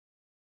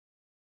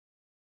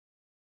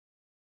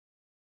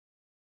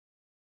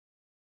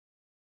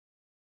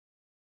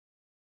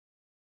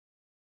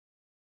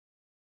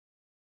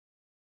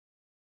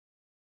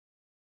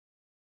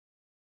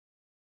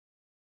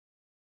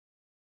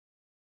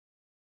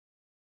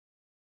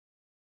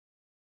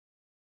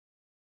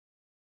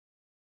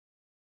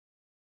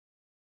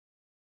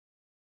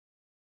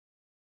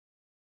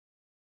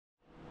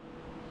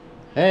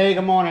Hey,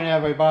 good morning,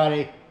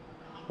 everybody.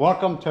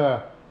 Welcome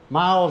to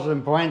Myles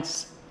and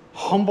Brent's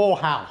humble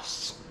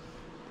house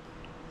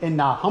in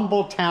the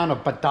humble town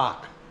of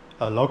Badoc,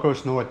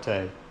 Ilocos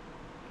Norte,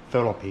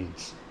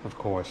 Philippines, of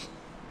course.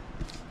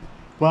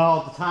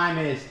 Well, the time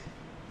is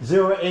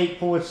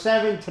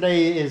 0847.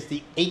 Today is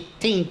the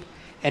 18th,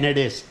 and it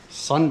is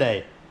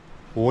Sunday.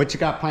 What you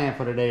got planned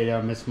for today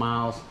there, Miss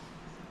Myles?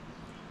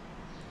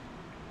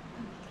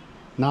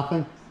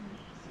 Nothing?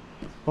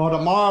 Well,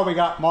 tomorrow we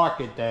got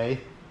market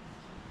day.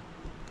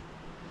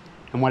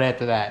 And what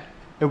after that?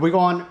 If we're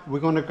going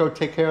to go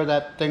take care of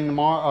that thing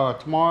tomorrow,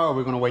 or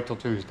we're going to wait till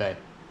Tuesday?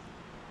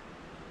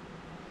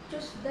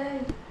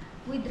 Tuesday,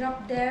 we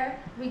drop there.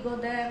 We go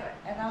there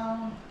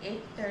around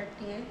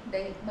 8:30.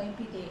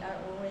 Maybe they are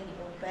already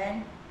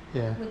open.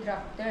 Yeah. We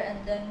drop there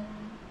and then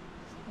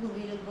we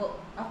will go.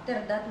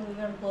 After that, we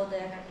will go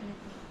directly.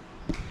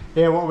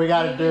 Yeah, what we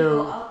got to We will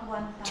do, go out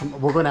one time.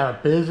 we're going to have a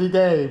busy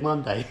day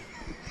Monday.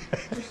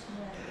 Tuesday.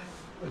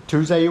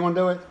 Tuesday you want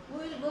to do it?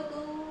 We will go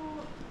to,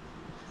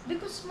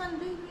 because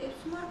Monday is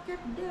market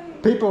day.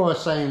 People are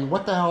saying,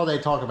 what the hell are they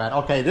talking about?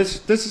 Okay,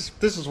 this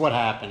is what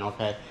happened,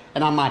 okay?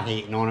 And I'm not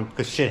hating on them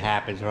because shit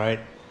happens, right?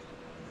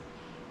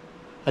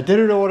 I did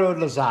an order at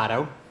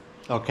Lazado,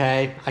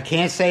 okay? I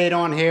can't say it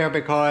on here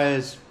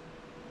because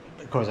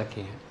I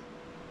can't.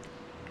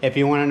 If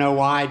you want to know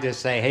why, just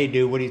say, hey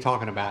dude, what are you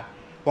talking about?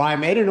 Well, I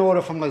made an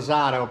order from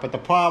Lazado, but the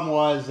problem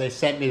was they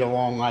sent me the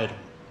wrong item.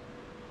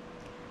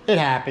 It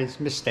happens,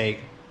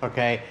 mistake,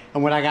 okay?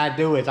 And what I gotta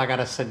do is I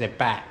gotta send it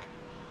back.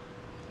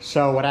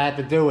 So what I had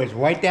to do is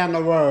right down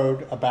the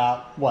road,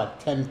 about what,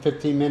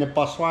 10-15 minute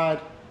bus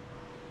ride?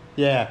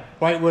 Yeah,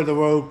 right where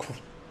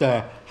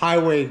the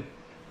highway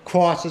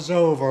crosses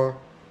over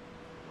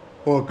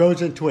or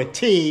goes into a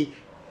T.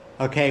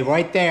 Okay,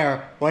 right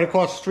there, right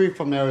across the street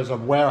from there is a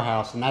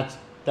warehouse, and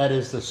that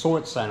is the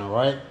sort center,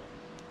 right?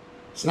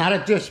 It's not a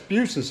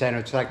distribution center.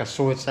 It's like a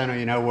sort center,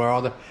 you know, where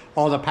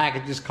all the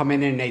packages come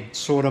in and they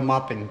sort them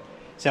up and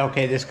say,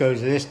 okay, this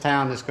goes to this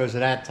town, this goes to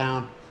that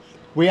town.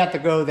 We have to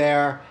go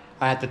there.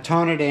 I have to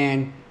turn it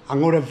in.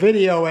 I'm going to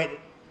video it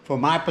for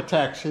my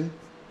protection.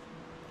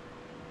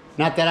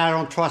 Not that I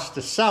don't trust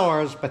the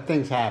sellers, but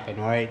things happen,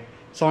 right?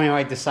 Somebody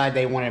might decide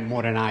they want it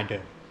more than I do,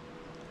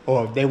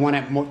 or they want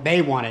it more,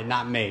 they want it,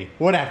 not me.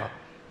 Whatever.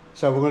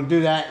 So we're going to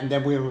do that, and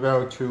then we're going to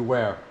go to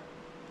where?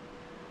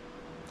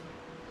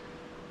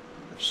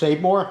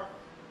 Save More?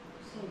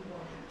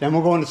 Then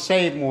we're going to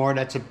Save More.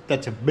 That's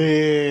a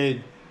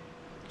big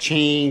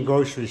chain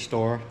grocery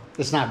store.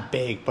 It's not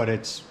big, but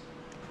is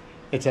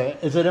it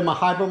in a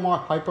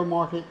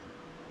hypermarket?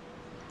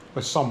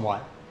 Or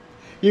somewhat.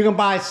 You can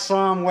buy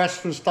some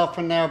Western stuff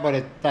in there,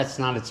 but that's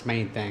not its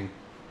main thing.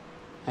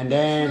 And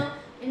then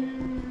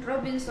In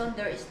Robinson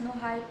there is no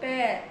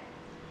hypermarket.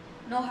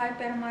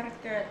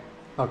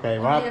 okay,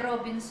 Only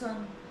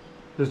Robinson.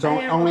 There's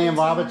only in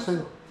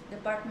Robinson?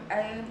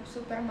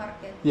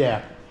 Supermarket.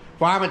 Yeah.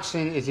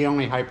 Robinson is the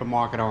only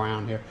hypermarket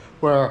around here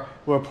where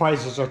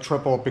prices are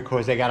triple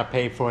because they got to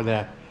pay for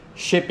the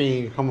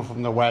shipping coming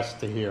from the west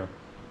to here.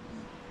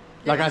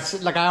 Like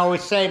I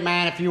always say,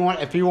 man, if you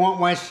want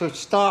Western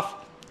stuff,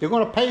 you're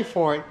gonna pay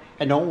for it,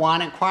 and don't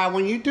whine and cry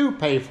when you do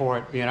pay for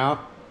it. You know.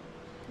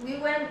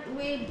 We've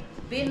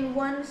been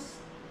once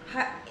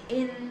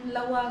in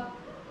Lawag,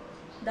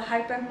 the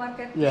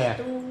hypermarket. Yeah.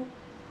 To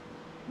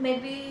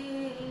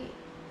maybe.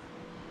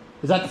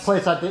 Is that the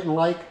place I didn't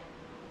like?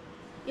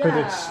 Because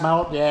Yeah. it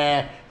smelled.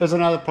 Yeah. There's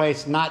another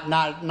place, not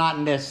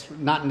in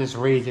this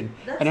region, in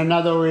That's-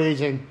 another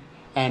region,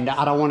 and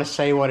I don't want to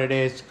say what it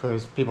is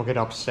because people get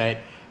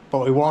upset.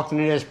 But we walked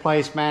into this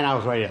place, man, I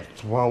was ready to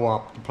throw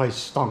up. The place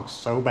stunk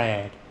so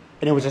bad.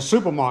 And it was a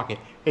supermarket.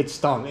 It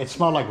stunk. It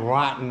smelled like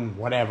rotten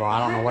whatever. I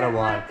don't know what it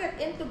was. Hypermarket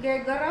in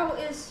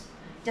Tuguegarao is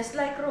just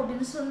like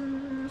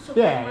Robinson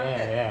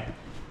supermarket. Yeah.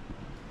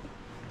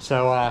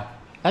 So,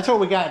 that's what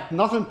we got.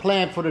 Nothing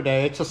planned for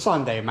today. It's a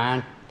Sunday,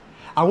 man.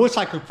 I wish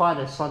I could find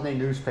a Sunday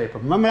newspaper.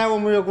 Remember that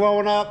when we were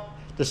growing up?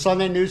 The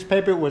Sunday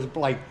newspaper was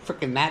like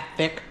freaking that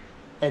thick.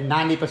 And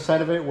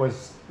 90% of it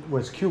was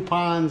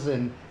coupons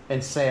and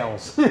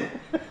sales.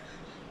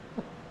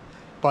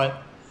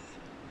 But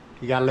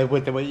you gotta live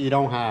with what you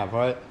don't have,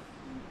 right?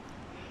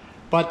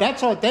 But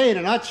that's our day in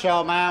a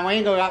nutshell, man. We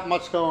ain't got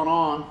much going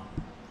on.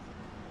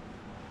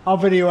 I'll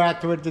video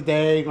after it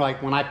today,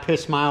 like when I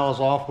piss Myles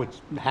off,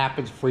 which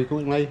happens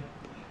frequently.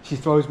 She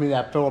throws me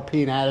that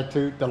Philippine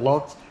attitude, the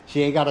looks.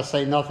 She ain't gotta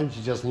say nothing,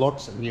 she just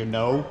looks and you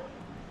know.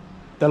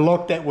 The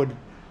look that would...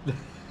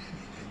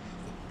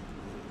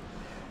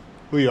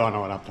 We all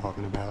know what I'm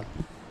talking about.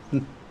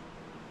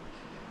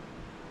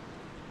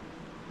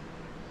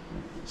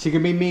 She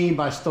can be mean,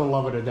 but I still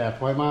love her to death.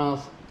 Right,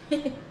 Myles?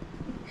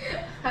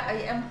 I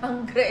am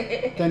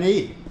hungry. Then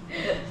eat.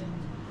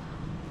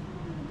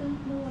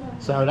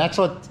 So that's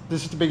what,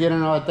 this is the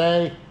beginning of our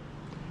day.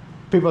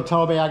 People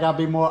told me I gotta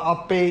be more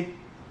upbeat.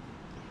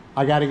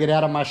 I gotta get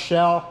out of my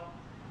shell.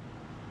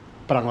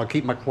 But I'm gonna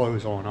keep my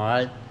clothes on, all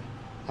right?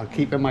 I'm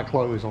keeping my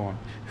clothes on.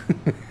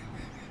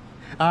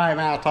 All right,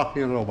 man, I'll talk to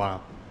you in a little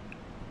while.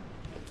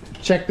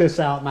 Check this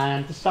out,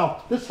 man. This is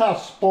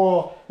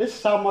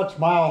how much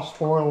Myles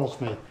spoils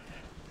me.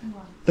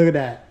 Look at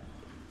that.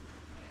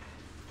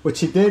 What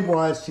she did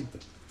was she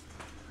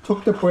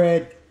took the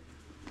bread,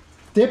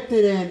 dipped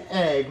it in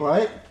egg,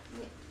 right?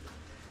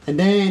 And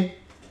then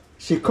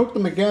she cooked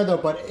them together,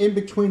 but in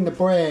between the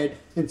bread,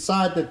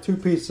 inside the 2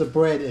 pieces of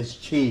bread is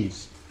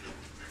cheese.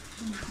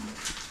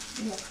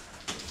 Yeah.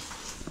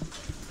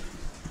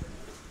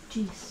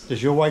 Cheese.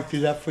 Does your wife do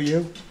that for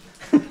you?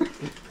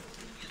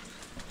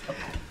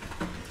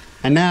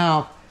 And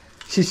now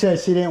she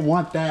says she didn't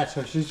want that,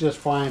 so she's just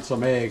frying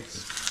some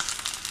eggs.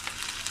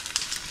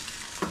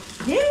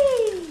 Yay!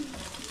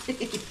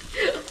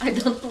 I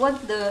don't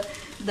want the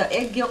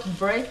egg yolk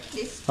break.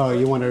 This. Oh,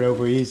 you want it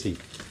over easy.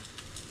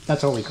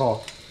 That's what we call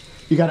it.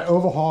 You got it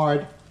over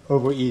hard,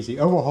 over easy.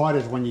 Over hard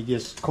is when you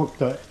just cook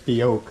the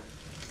yolk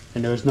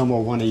and there's no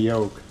more one of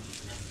yolk.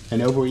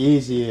 And over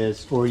easy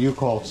is, or you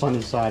call it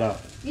sunny side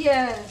up.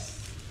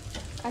 Yes.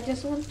 I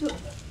just want to.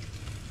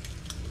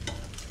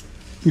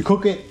 You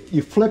cook it,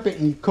 you flip it,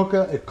 and you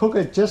cook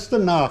it just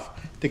enough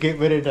to get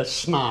rid of the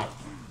snot.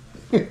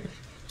 You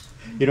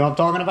know what I'm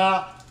talking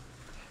about?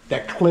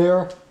 That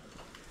clear,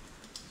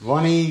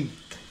 runny,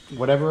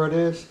 whatever it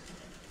is.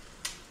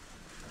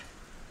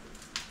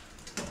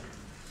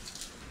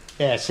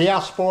 Yeah, see how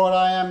spoiled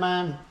I am,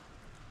 man?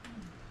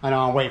 I know,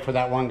 I'll wait for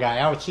that one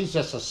guy. Oh, she's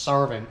just a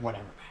servant,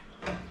 whatever.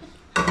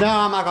 No,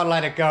 I'm not gonna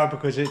let it go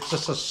because it's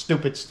just a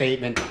stupid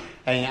statement,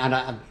 and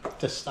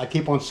I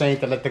keep on saying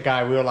to let the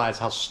guy realize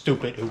how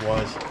stupid it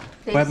was.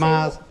 But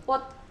Myles,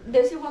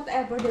 They say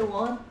whatever they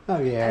want. Oh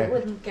yeah. I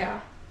wouldn't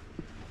care.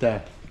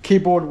 The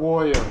keyboard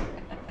warrior.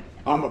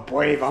 I'm a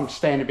brave. I'm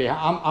standing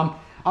behind.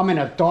 I'm in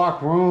a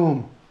dark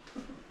room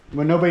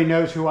where nobody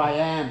knows who I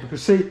am.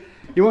 Because see,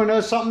 you want to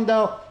know something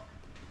though?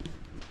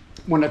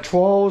 When the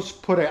trolls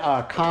put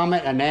a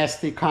comment, a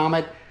nasty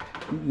comment,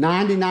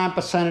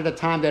 99% of the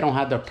time they don't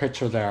have their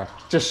picture there.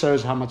 Just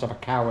shows how much of a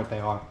coward they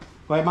are.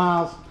 Right,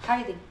 Myles?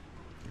 Hiding.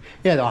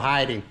 Yeah, they're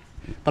hiding.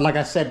 But like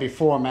I said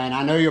before, man,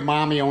 I know your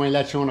mommy only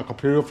lets you on a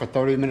computer for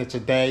 30 minutes a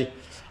day.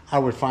 I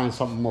would find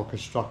something more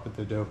constructive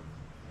to do.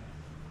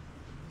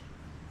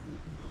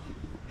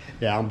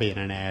 Yeah, I'm being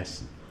an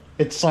ass.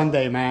 It's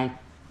Sunday, man.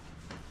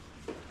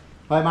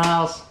 Right,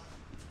 Myles?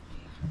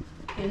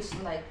 Feels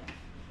like.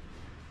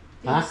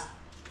 Huh?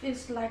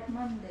 Feels like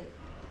Monday.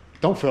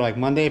 Don't feel like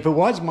Monday. If it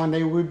was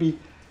Monday, we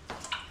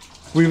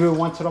would have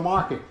went to the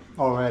market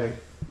already.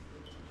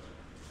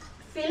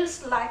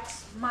 Feels like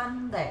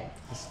Monday.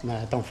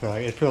 Nah, don't feel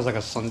like it. It feels like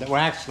a Sunday. Well,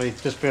 actually,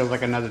 it just feels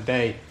like another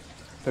day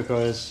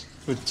because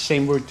it's the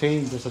same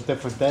routine, just a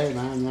different day,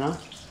 man, you know?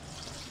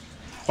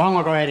 Well, I'm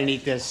going to go ahead and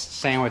eat this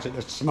sandwich.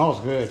 It smells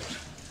good.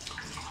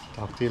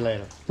 Talk to you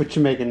later. What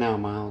you making now,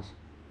 Myles?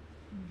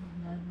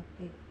 Banana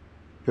cake.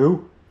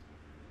 Who?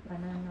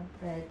 Banana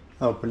bread.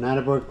 Oh,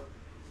 banana bread.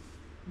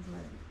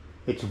 Bread.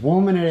 It's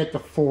warming it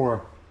at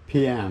 4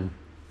 p.m.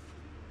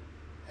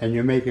 And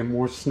you're making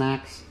more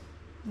snacks?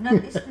 Not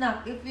a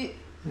snack. If you.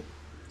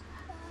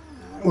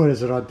 What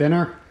is it, our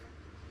dinner?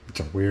 It's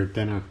a weird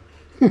dinner.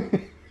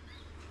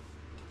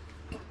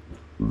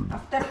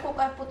 After cook,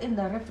 I put in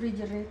the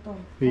refrigerator.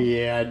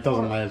 Yeah, it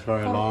doesn't last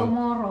very for long.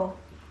 Tomorrow.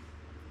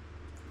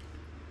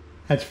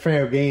 That's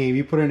fair game.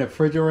 You put it in the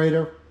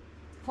refrigerator?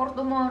 For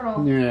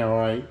tomorrow. Yeah,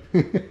 right.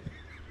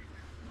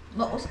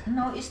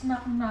 No, it's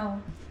not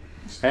now.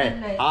 It's too Hey,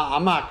 late.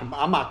 I'm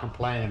not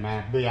complaining,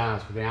 man. To be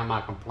honest with you, I'm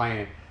not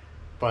complaining.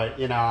 But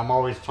you know, I'm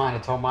always trying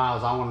to tell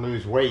Myles I want to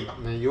lose weight. I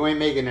mean, you ain't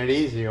making it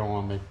easier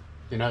on me.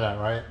 You know that,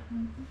 right?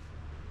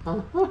 Mm-hmm.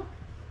 Uh-huh.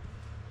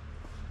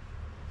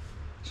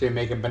 So you're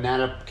making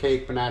banana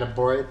cake, banana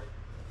bread?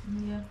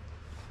 Yeah.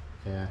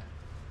 Yeah.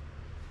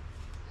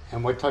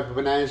 And what type of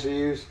bananas do you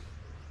use?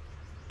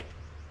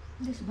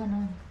 This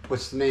banana.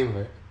 What's the name of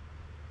it?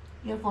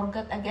 You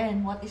forgot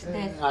again. What is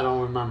this? I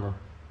don't remember.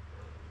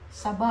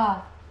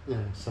 Sabah. Yeah,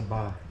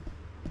 Sabah.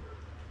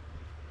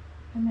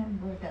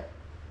 Remember that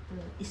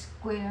the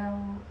square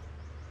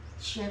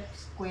shape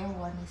square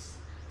one is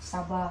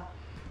Sabah.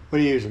 What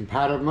are you using?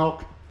 Powdered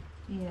milk?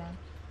 Yeah.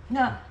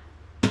 No.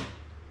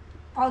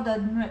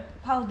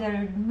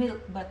 Powdered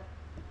milk, but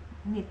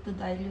need to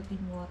dilute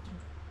in water.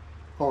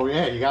 Oh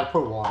yeah, you gotta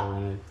put water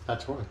in it.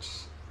 That's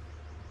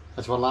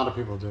what a lot of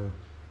people do.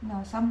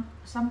 No,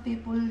 some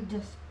people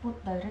just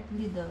put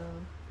directly the.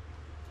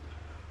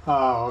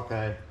 Oh,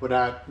 okay.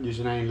 Without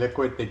using any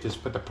liquid, they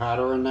just put the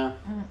powder in there?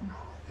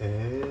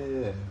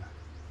 Yeah.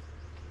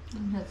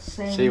 Not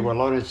same. See, we're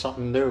learning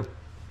something new.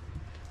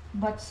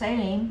 But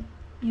same,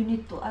 you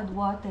need to add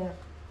water.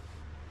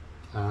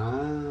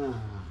 Ah.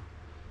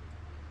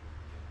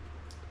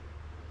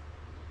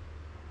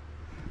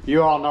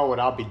 You all know what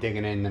I'll be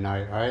digging in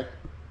tonight, right?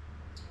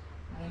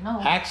 I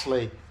know.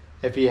 Actually,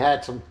 if you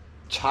had some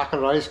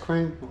chocolate ice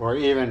cream or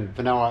even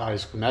vanilla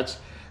ice cream, that's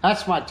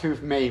my two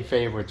main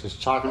favorites, is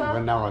chocolate and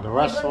vanilla. The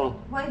rest of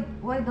them,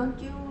 Why don't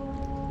you?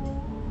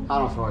 I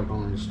don't feel like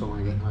going to the store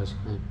and getting ice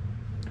cream.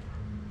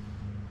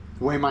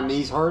 The way my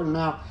knee's hurting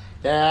now,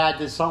 yeah, I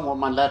did something with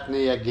my left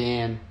knee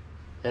again.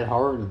 It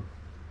hurting.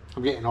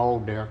 I'm getting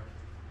old there.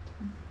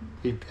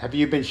 Have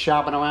you been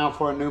shopping around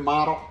for a new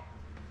model?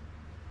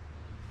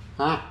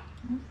 Huh?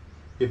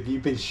 Have you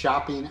been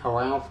shopping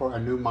around for a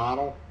new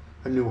model?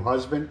 A new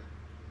husband?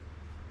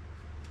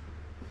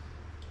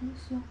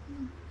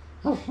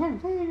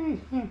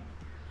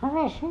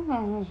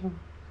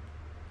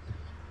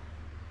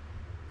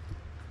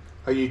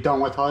 Are you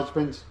done with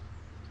husbands?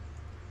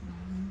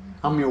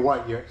 I mean,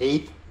 what, your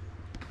 8th?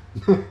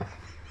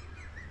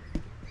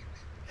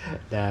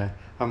 Nah,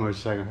 I'm a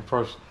second.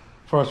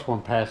 First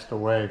one passed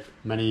away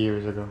many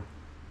years ago.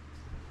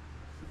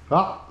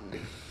 Well,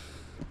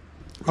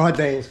 our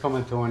day is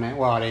coming to an end.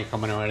 Well, it ain't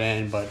coming to an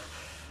end, but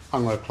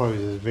I'm going to close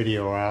this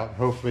video out.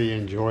 Hopefully you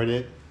enjoyed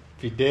it.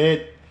 If you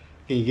did,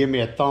 can you give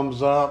me a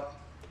thumbs up?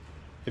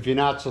 If you're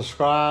not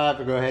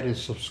subscribed, go ahead and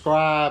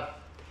subscribe.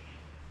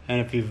 And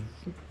if you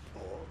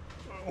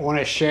want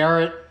to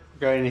share it,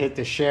 go ahead and hit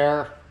the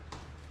share.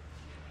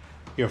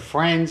 Your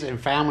friends and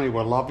family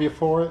will love you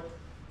for it.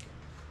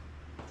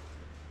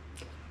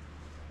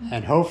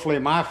 And hopefully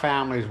my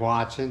family's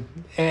watching.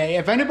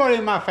 If anybody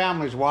in my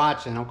family's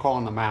watching, I'm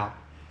calling them out,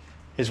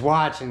 is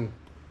watching,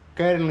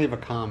 go ahead and leave a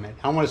comment.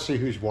 I want to see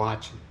who's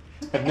watching.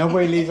 If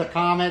nobody leaves a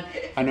comment,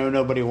 I know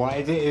nobody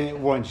watches. It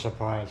wouldn't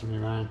surprise me,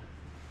 man.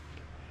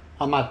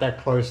 I'm not that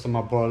close to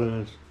my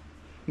brothers.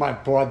 My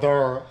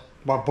brothers,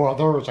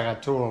 I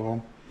got 2 of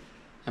them.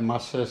 And my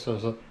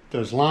sisters.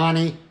 There's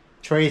Lonnie,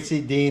 Tracy,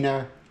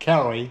 Dina,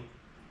 Kelly.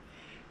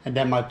 And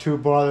then my 2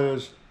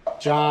 brothers,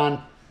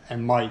 John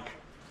and Mike.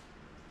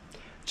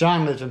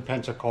 John lives in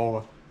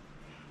Pensacola.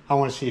 I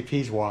want to see if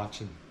he's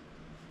watching.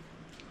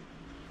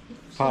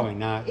 Probably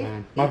not,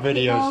 man. My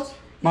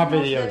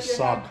videos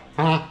suck.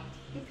 Huh?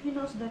 If he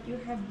knows that you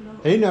have blow.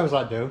 He knows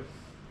I do.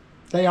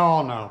 They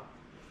all know.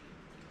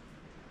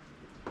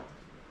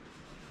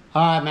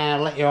 Alright, man,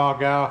 I'll let you all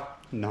go.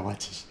 No, I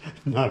just,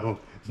 none of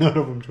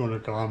them's going to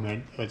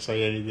comment or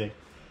say anything.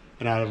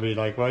 And I'll be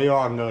like, well, you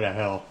all can go to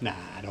hell. Nah,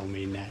 I don't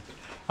mean that.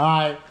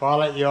 Alright, well, I'll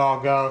let you all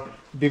go.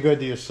 Be good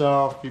to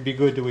yourself. You be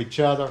good to each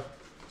other.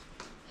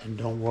 And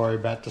don't worry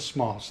about the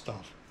small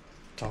stuff.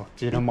 Talk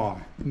to you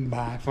tomorrow.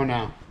 Bye for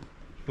now.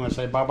 You want to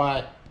say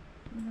bye-bye?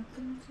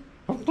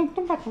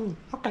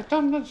 Okay,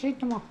 tell them to see you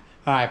tomorrow.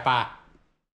 All right, bye.